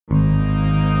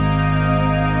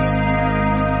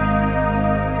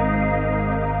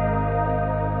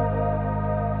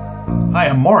Hi,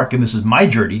 I'm Mark, and this is my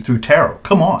journey through tarot.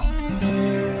 Come on.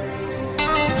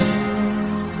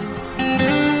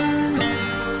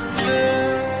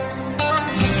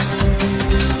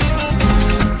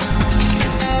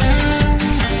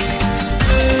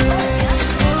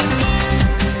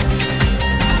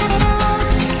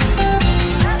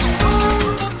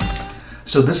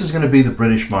 So this is going to be the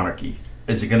British monarchy.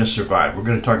 Is it going to survive? We're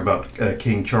going to talk about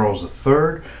King Charles III.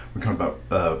 We're talking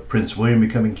about Prince William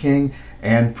becoming king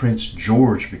and Prince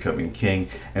George becoming king,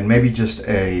 and maybe just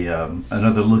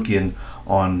another look in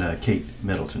on Kate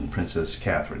Middleton, Princess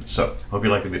Catherine. So hope you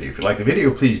like the video. If you like the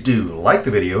video, please do like the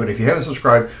video, and if you haven't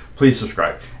subscribed, please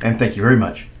subscribe. And thank you very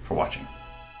much for watching.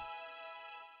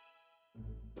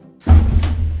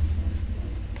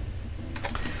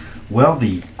 Well,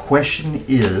 the question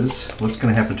is, what's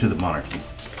going to happen to the monarchy?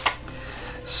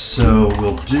 So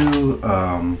we'll do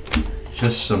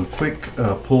just some quick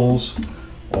pulls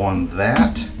on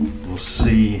that. We'll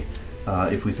see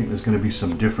if we think there's going to be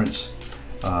some difference.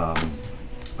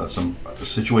 Some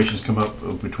situations come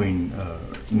up between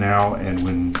now and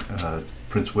when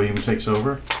Prince William takes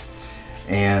over,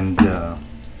 and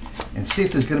see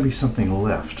if there's going to be something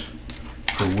left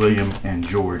for William and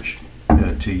George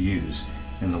to use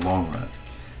in the long run.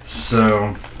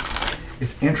 So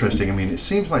it's interesting. I mean, it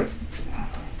seems like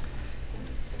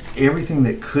everything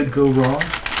that could go wrong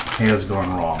has gone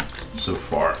wrong so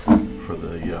far for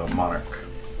the monarch.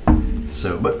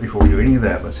 So, but before we do any of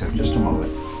that, let's have just a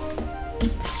moment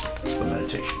for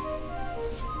meditation.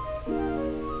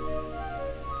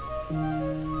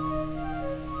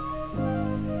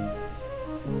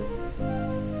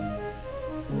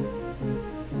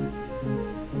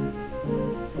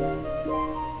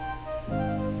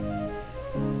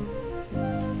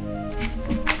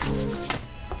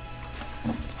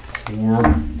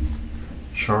 Poor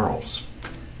Charles.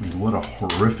 I mean, what a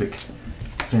horrific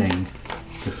thing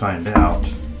to find out,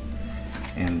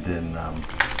 and then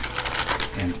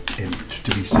and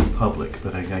to be so public.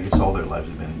 But I guess all their lives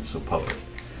have been so public.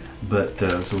 But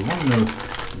so we want to know,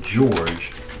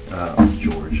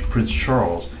 Prince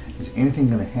Charles, is anything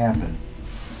going to happen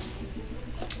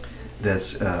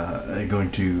that's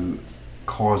going to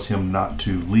cause him not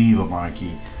to leave a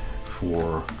monarchy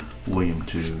for William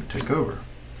to take over?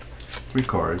 3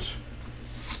 cards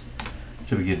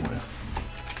to begin with.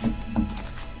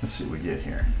 Let's see what we get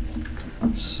here.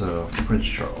 So, Prince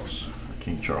Charles,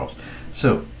 King Charles.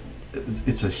 So,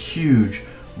 it's a huge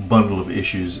bundle of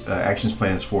issues, actions,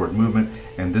 plans, forward movement,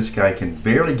 and this guy can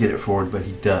barely get it forward, but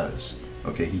he does.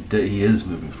 Okay, he is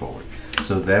moving forward.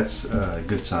 So that's a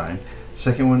good sign.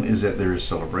 Second one is that there is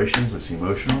celebrations, that's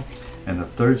emotional. And the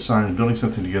third sign is building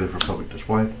something together for public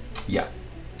display. Yeah,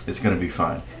 it's going to be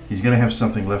fine. He's going to have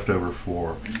something left over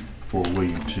for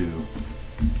William to.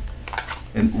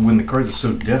 And when the cards are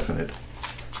so definite,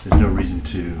 there's no reason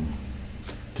to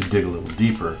dig a little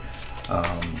deeper.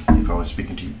 If I was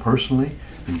speaking to you personally,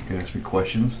 then you can ask me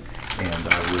questions, and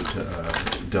I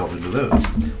would delve into those.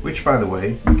 Which, by the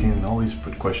way, you can always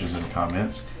put questions in the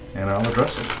comments, and I'll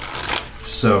address them.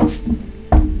 So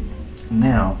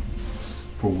now,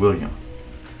 for William,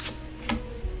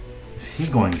 is he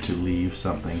going to leave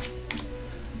something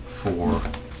for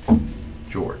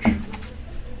George?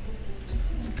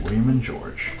 William and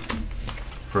George.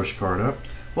 First card up.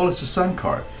 Well, it's the Sun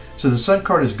card. So the Sun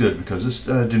card is good because this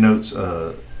denotes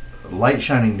light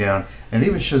shining down, and it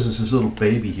even shows us this little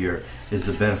baby here is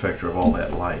the benefactor of all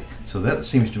that light. So that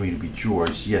seems to me to be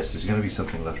George. Yes, there's going to be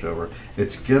something left over.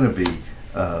 It's going to be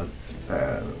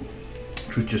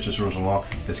truth, justice, rules, and law.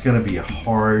 It's going to be a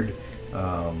hard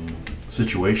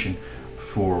situation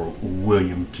for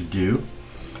William to do.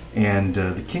 And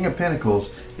the King of Pentacles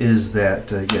is that,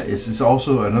 it's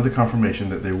also another confirmation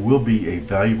that there will be a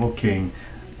valuable king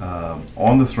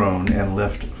on the throne and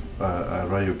left, a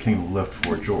valuable king left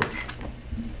for George.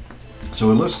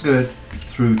 So it looks good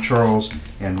through Charles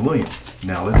and William.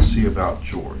 Now let's see about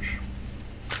George.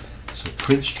 So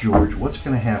Prince George, what's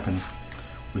going to happen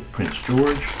with Prince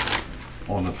George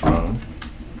on the throne?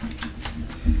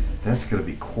 That's going to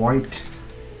be quite.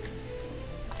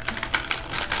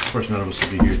 Of course, none of us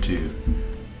will be here to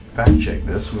fact check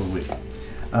this, will we?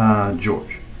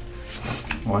 George.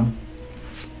 1,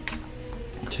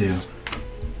 2,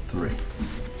 3.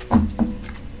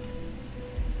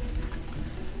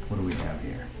 What do we have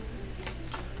here?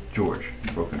 George,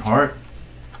 broken heart,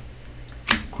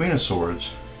 Queen of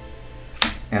Swords,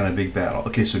 and a big battle.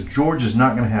 Okay, so George is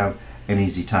not going to have an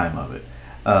easy time of it.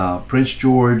 Prince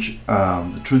George,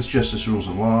 the truth, justice, rules,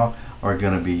 and law are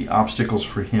going to be obstacles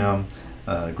for him.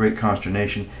 Great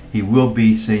consternation. He will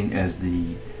be seen as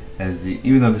as the,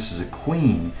 even though this is a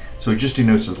queen, so it just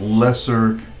denotes a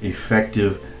lesser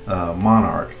effective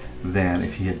monarch than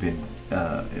if he had been,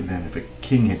 than if a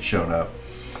king had shown up,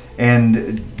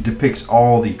 and depicts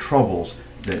all the troubles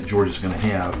that George is going to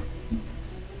have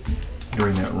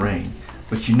during that reign.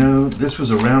 But you know, this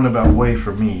was a roundabout way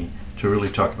for me to really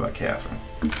talk about Catherine.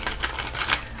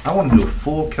 I want to do a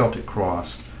full Celtic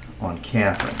cross on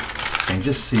Catherine and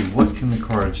just see what can the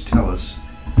cards tell us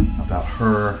about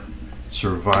her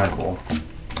survival.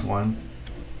 1,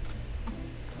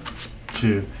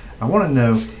 2. I want to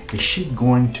know, is she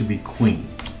going to be queen?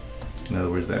 In other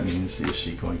words, that means, is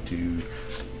she going to,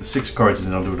 6 cards, and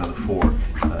then I'll do another 4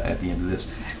 at the end of this.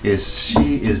 Is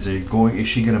she going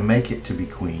to make it to be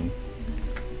queen?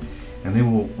 And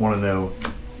then we'll want to know,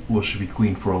 will she be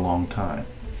queen for a long time?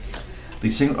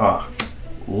 These things, a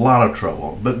lot of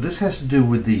trouble. But this has to do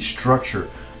with the structure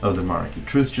of the monarchy.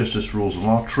 Truth, justice, rules, and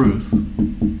law. Truth.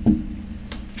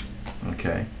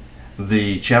 Okay.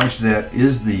 The challenge to that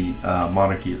is the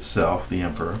monarchy itself, the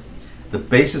emperor. The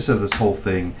basis of this whole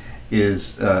thing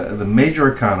is the major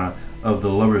arcana of the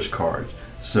Lover's cards.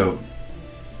 So,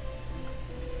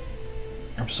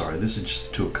 I'm sorry, this is just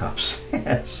the 2 of Cups.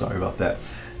 Sorry about that.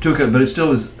 2 of Cups, but it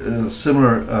still is a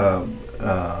similar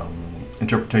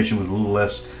interpretation with a little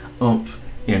less oomph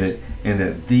in it, and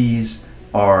that these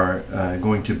are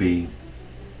going to be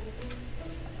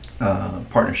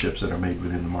partnerships that are made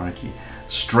within the monarchy.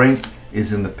 Strength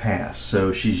is in the past,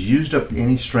 so she's used up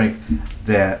any strength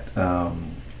that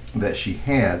that she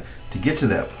had to get to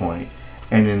that point.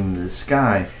 And in the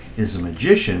sky is a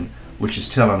magician, which is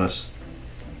telling us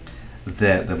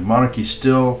that the monarchy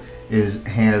still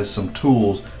has some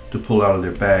tools to pull out of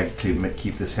their bag to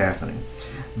keep this happening.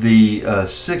 The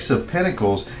 6 of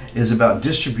Pentacles is about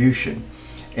distribution,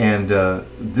 and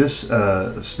this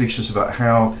speaks to us about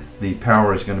how the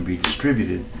power is going to be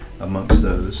distributed amongst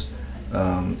those,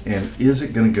 and is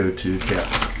it going to go to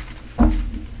Catherine?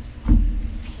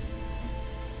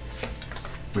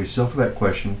 For yourself, for that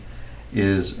question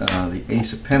is the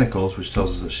Ace of Pentacles, which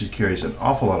tells us that she carries an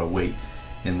awful lot of weight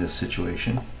in this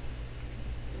situation.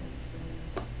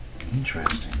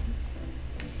 Interesting.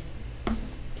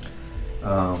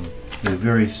 The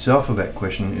very self of that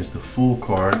question is the Fool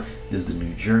card, is the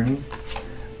new journey.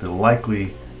 The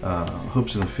likely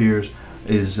hopes and fears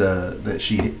is that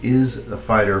she is a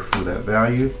fighter for that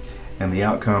value, and the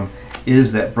outcome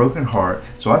is that broken heart.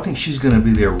 So I think she's going to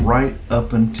be there right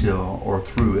up until, or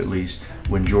through at least,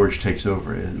 when George takes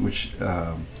over, which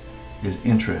is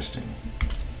interesting.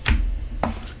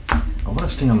 I want to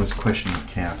stay on this question with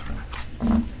Catherine.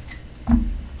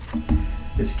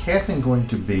 Is Catherine going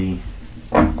to be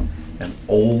an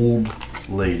old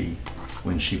lady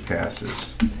when she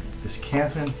passes? Is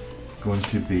Catherine going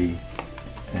to be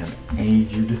an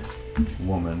aged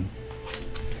woman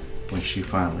when she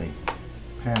finally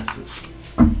passes?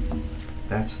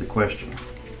 That's the question.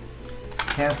 Is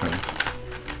Catherine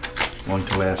going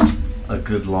to last a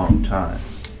good long time?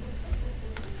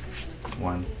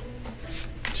 1,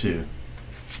 2,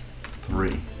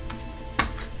 3.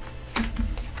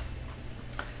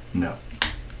 No.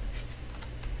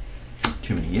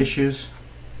 Too many issues.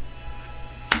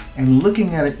 And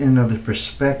looking at it in another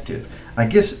perspective, I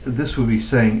guess this would be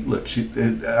saying, look,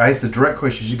 I asked the direct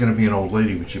question, she's going to be an old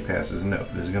lady when she passes. No,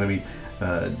 there's going to be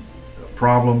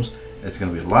problems, it's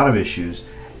going to be a lot of issues,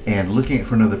 and looking at it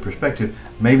from another perspective,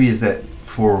 maybe is that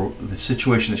for the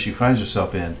situation that she finds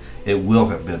herself in, it will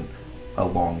have been a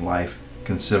long life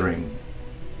considering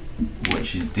what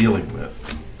she's dealing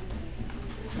with.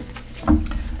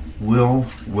 Will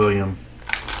William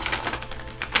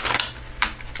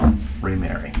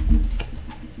remarry?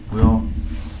 Will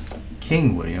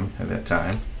King William at that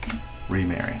time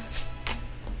remarry?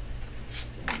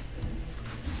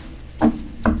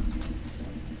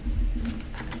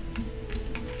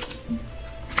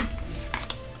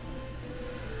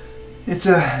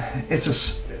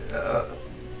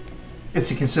 It's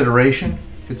a consideration.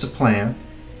 It's a plan.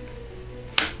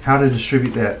 How to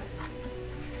distribute that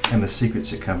and the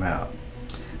secrets that come out.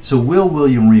 So will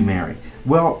William remarry?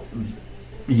 Well,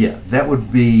 yeah, that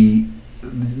would be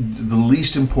the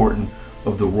least important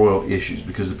of the royal issues,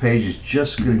 because the page is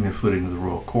just getting their foot into the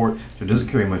royal court, so it doesn't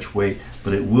carry much weight,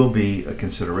 but it will be a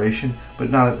consideration, but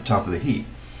not at the top of the heap.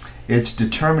 It's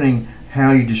determining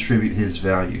how you distribute his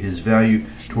value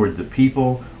toward the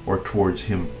people or towards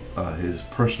him, his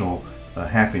personal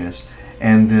happiness.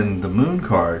 And then the Moon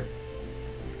card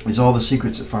is all the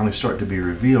secrets that finally start to be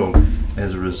revealed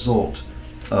as a result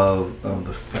of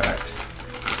the fact,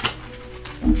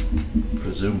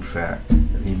 presumed fact,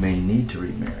 that he may need to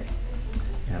remarry.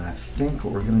 And I think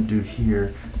what we're going to do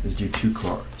here is do 2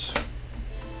 cards.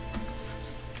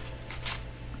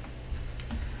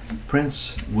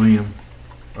 Prince William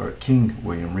or King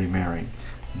William remarrying,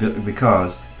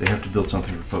 because they have to build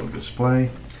something for public display.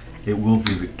 It will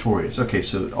be victorious. Okay,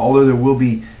 so although there will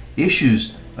be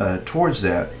issues towards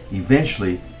that,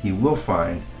 eventually he will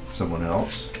find someone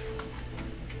else,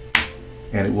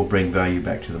 and it will bring value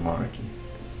back to the monarchy.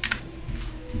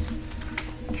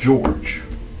 George,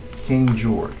 King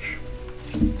George.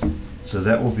 So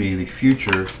that will be the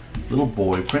future little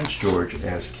boy, Prince George,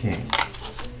 as king.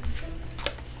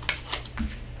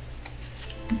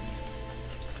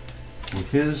 Will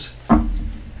his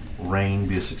reign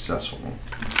be a successful one?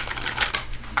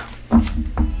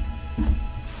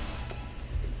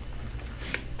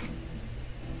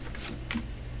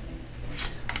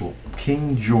 Will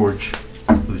King George,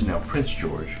 who's now Prince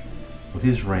George, will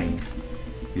his reign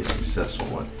be a successful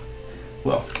one?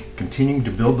 Well, continuing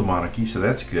to build the monarchy, so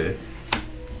that's good.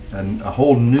 And a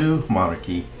whole new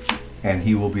monarchy, and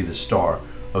he will be the star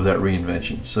of that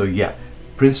reinvention. So yeah,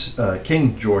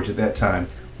 King George at that time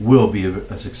will be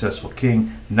a successful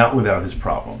king, not without his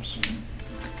problems.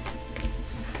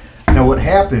 Now what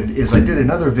happened is I did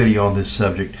another video on this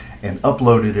subject and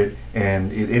uploaded it,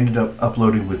 and it ended up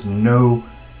uploading with no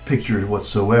pictures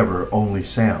whatsoever, only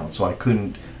sound, so I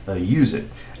couldn't use it.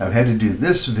 I've had to do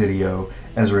this video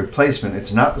as a replacement.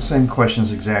 It's not the same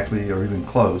questions exactly or even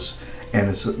close, and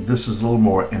this is a little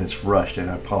more, and it's rushed, and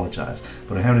I apologize.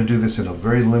 But I have to do this in a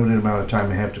very limited amount of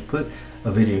time. I have to put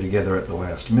a video together at the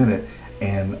last minute,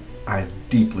 and I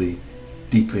deeply,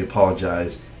 deeply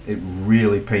apologize. It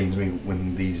really pains me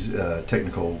when these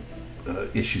technical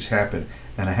issues happen,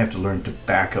 and I have to learn to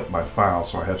back up my file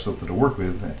so I have something to work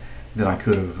with, and then I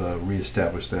could have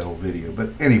reestablished that old video. But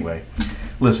anyway,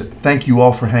 listen, thank you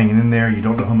all for hanging in there. You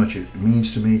don't know how much it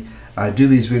means to me. I do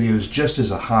these videos just as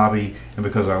a hobby and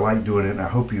because I like doing it, and I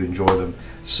hope you enjoy them.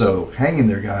 So hang in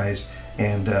there, guys,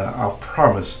 and I'll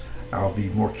promise I'll be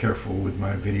more careful with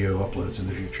my video uploads in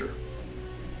the future.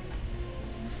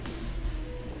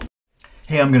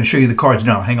 Hey, I'm going to show you the cards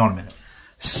now. Hang on a minute.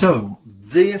 So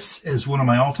this is one of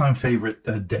my all-time favorite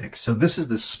decks. So this is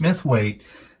the Smith-Waite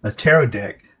Tarot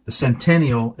deck, the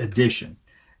Centennial Edition.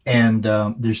 And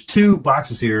there's two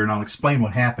boxes here, and I'll explain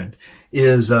what happened.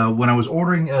 Is when I was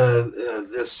ordering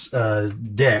this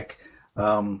deck,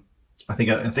 I think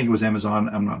it was Amazon.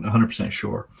 I'm not 100%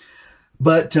 sure,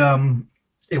 but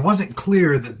it wasn't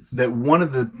clear that one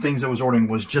of the things I was ordering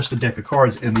was just a deck of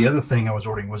cards, and the other thing I was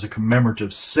ordering was a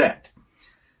commemorative set.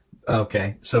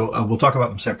 Okay, so we'll talk about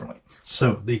them separately.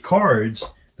 So the cards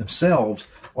themselves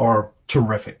are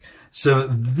terrific. So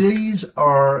these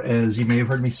are, as you may have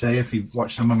heard me say if you've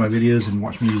watched some of my videos and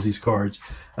watched me use these cards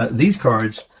are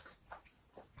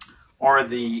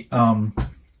the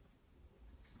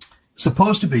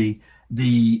supposed to be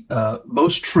the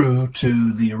most true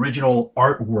to the original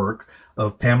artwork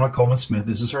of Pamela Colman Smith.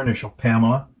 This is her initial,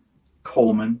 Pamela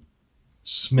Colman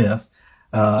Smith.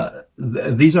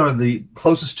 These are the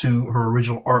closest to her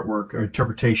original artwork or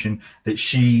interpretation that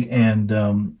she and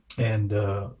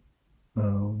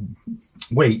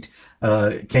Waite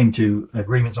came to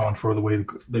agreements on for the way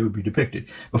they would be depicted.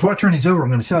 Before I turn these over, I'm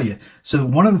going to tell you. So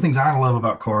one of the things I love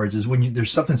about cards is when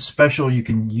there's something special you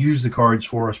can use the cards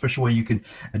for, a special way you can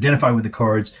identify with the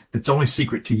cards that's only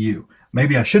secret to you.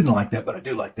 Maybe I shouldn't like that, but I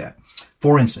do like that.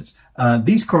 For instance,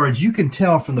 these cards, you can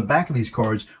tell from the back of these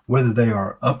cards whether they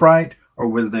are upright or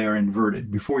whether they are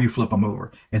inverted before you flip them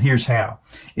over. And here's how.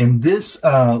 In this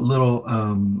little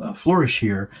flourish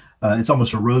here, it's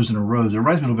almost a rose in a rose. It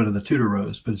reminds me a little bit of the Tudor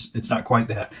rose, but it's not quite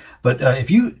that. But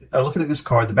if you are looking at this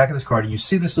card, the back of this card, and you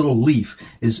see this little leaf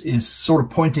is sort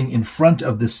of pointing in front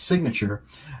of this signature,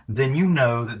 then you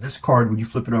know that this card, when you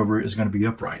flip it over, is going to be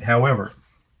upright. However,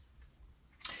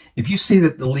 if you see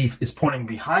that the leaf is pointing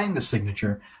behind the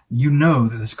signature, you know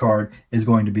that this card is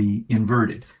going to be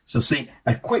inverted. So see,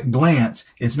 at quick glance,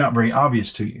 it's not very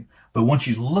obvious to you. But once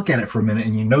you look at it for a minute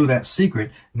and you know that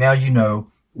secret, now you know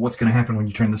what's going to happen when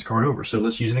you turn this card over. So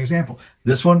let's use an example.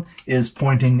 This one is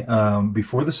pointing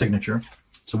before the signature,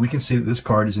 so we can see that this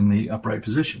card is in the upright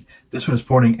position. This one is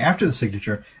pointing after the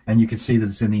signature, and you can see that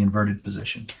it's in the inverted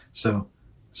position. So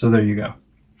there you go.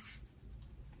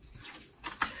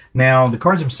 Now, the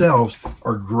cards themselves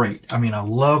are great. I mean, I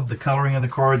love the coloring of the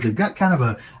cards. They've got kind of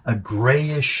a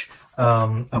grayish,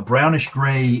 a brownish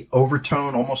gray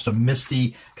overtone, almost a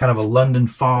misty, kind of a London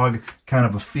fog kind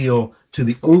of a feel to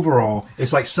the overall.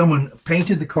 It's like someone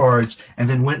painted the cards and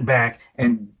then went back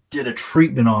and did a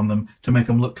treatment on them to make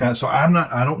them look kind of, so I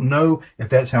don't know if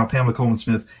that's how Pamela Colman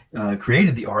Smith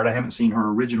created the art. I haven't seen her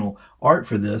original art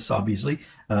for this, obviously.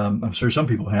 I'm sure some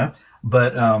people have.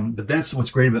 But that's what's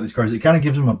great about these cards. It kind of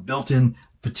gives them a built-in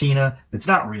patina that's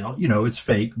not real. You know, it's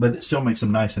fake, but it still makes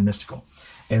them nice and mystical.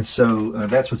 And so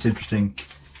that's what's interesting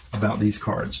about these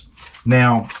cards.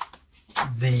 Now,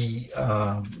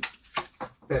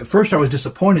 at first I was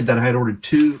disappointed that I had ordered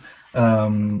 2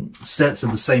 sets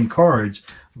of the same cards,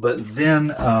 but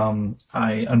then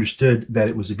I understood that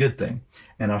it was a good thing,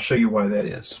 and I'll show you why that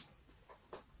is.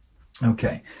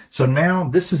 Okay, so now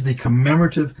this is the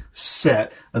commemorative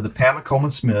set of the Pamela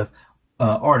Coleman Smith,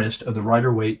 artist of the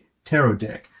Rider-Waite Tarot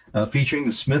deck, featuring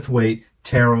the Smith-Waite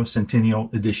Tarot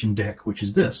Centennial Edition deck, which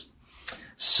is this.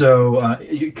 So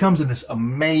it comes in this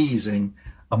amazing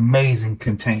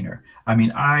container. I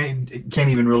mean, I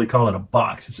can't even really call it a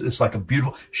box. It's like a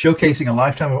beautiful, showcasing a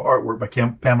lifetime of artwork by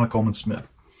Pamela Coleman Smith.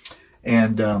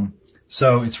 And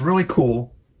so it's really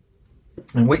cool.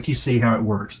 And wait till you see how it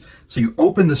works. So you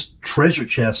open this treasure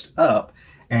chest up,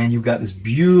 and you've got this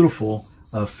beautiful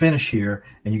finish here,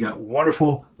 and you got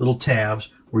wonderful little tabs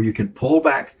where you can pull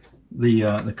back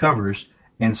the covers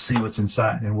and see what's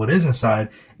inside. And what is inside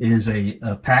is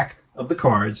a pack of the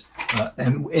cards.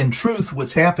 And in truth,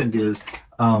 what's happened is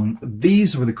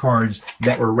these were the cards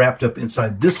that were wrapped up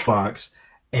inside this box,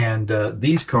 and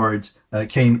these cards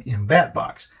came in that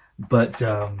box. But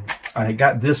I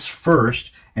got this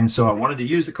first, and so I wanted to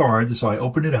use the cards, so I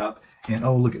opened it up, and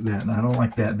oh, look at that. And I don't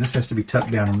like that. This has to be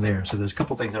tucked down in there, so there's a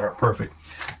couple things that aren't perfect.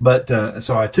 But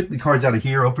so I took the cards out of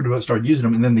here, opened them up, started using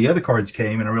them, and then the other cards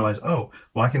came, and I realized, oh,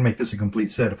 well, I can make this a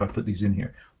complete set if I put these in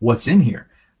here. What's in here?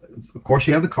 Of course,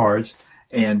 you have the cards,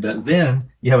 and then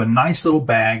you have a nice little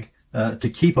bag to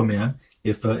keep them in,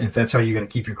 if that's how you're going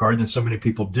to keep your cards, and so many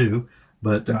people do.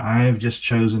 But I've just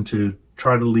chosen to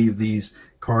try to leave these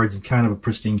cards in kind of a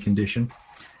pristine condition.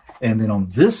 And then on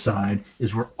this side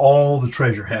is where all the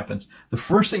treasure happens. The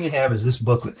first thing you have is this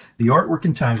booklet, The Artwork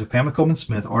and Times of Pamela Coleman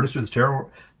Smith, artist of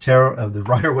the Tarot of the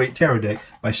Rider-Waite Tarot deck,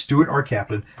 by Stuart R.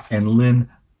 Kaplan and Lynn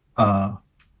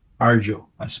Arjo,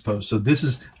 I suppose. So this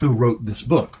is who wrote this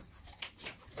book.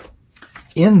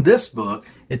 In this book,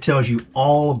 it tells you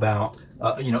all about,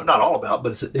 not all about,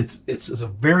 but it's a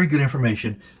very good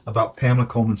information about Pamela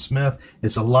Coleman Smith.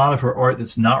 It's a lot of her art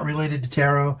that's not related to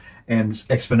tarot, and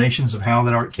explanations of how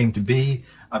that art came to be.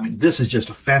 I mean, this is just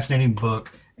a fascinating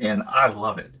book, and I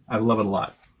love it. I love it a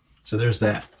lot. So there's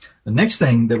that. The next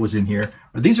thing that was in here,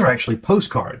 these are actually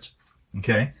postcards.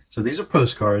 Okay, so these are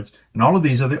postcards, and all of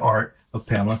these are the art of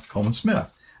Pamela Coleman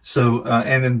Smith. So,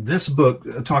 and then this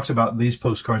book talks about these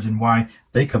postcards and why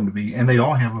they come to be, and they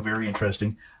all have a very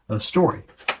interesting story.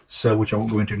 So, which I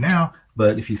won't go into now,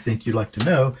 but if you think you'd like to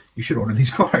know, you should order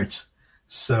these cards.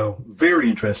 So, very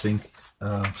interesting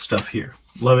stuff here.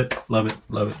 Love it, love it,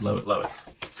 love it, love it, love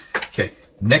it. Okay,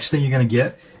 next thing you're going to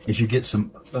get is you get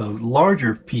some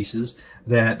larger pieces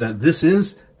that this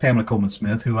is Pamela Coleman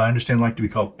Smith, who I understand like to be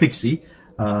called Pixie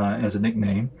as a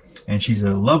nickname, and she's a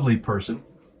lovely person.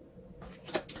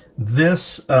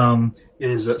 This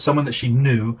is someone that she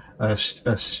knew, a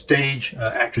stage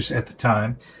actress at the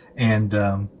time, and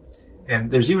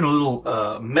there's even a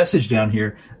little message down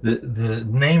here. The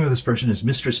name of this person is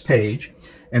Mistress Page,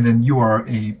 and then you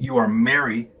are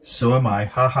Mary, so am I,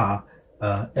 haha,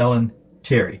 Ellen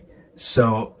Terry.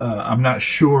 So I'm not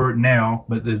sure now,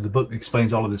 but the book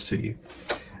explains all of this to you.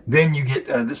 Then you get,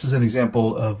 this is an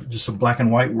example of just some black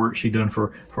and white work she'd done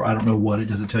for I don't know what, it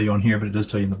doesn't tell you on here, but it does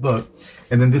tell you in the book.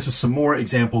 And then this is some more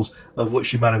examples of what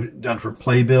she might have done for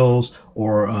playbills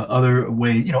or other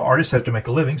ways. You know, artists have to make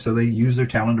a living, so they use their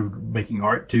talent of making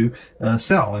art to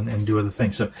sell and do other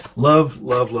things. So love,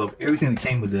 love, love everything that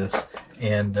came with this,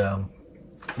 and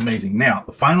amazing. Now,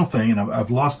 the final thing, and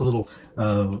I've lost the little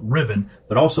ribbon,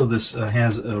 but also this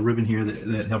has a ribbon here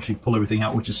that helps you pull everything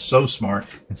out, which is so smart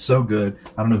and so good.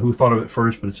 I don't know who thought of it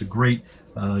first, but it's a great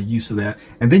use of that.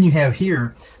 And then you have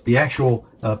here the actual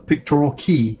pictorial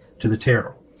key to the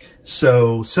tarot.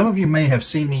 So some of you may have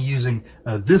seen me using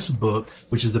this book,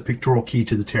 which is the Pictorial Key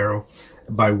to the Tarot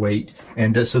by Waite.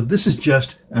 And so this is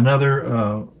just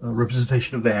another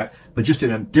representation of that, but just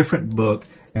in a different book.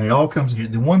 And it all comes in here.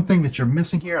 The one thing that you're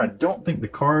missing here, I don't think the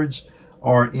cards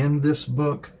are in this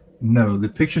book. No, the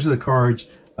pictures of the cards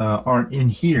aren't in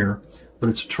here, but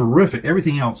it's terrific.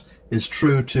 Everything else is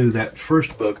true to that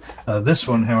first book. This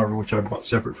one, however, which I bought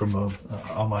separate from an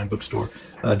online bookstore,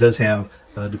 does have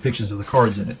depictions of the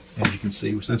cards in it, as you can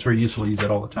see. So that's very useful to use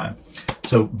that all the time.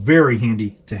 So very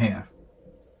handy to have.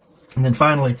 And then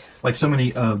finally, like so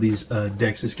many of these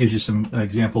decks, this gives you some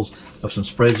examples of some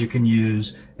spreads you can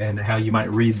use and how you might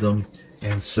read them.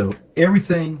 And so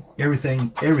everything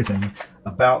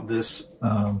about this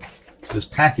this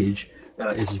package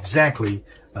is exactly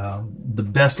the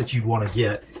best that you'd want to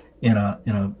get in a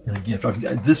gift.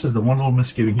 This is the one little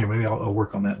misgiving here. Maybe I'll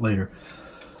work on that later.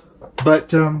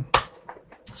 But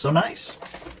so nice.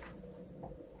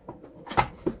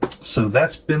 So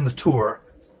that's been the tour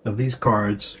of these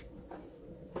cards,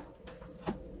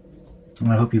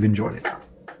 and I hope you've enjoyed it.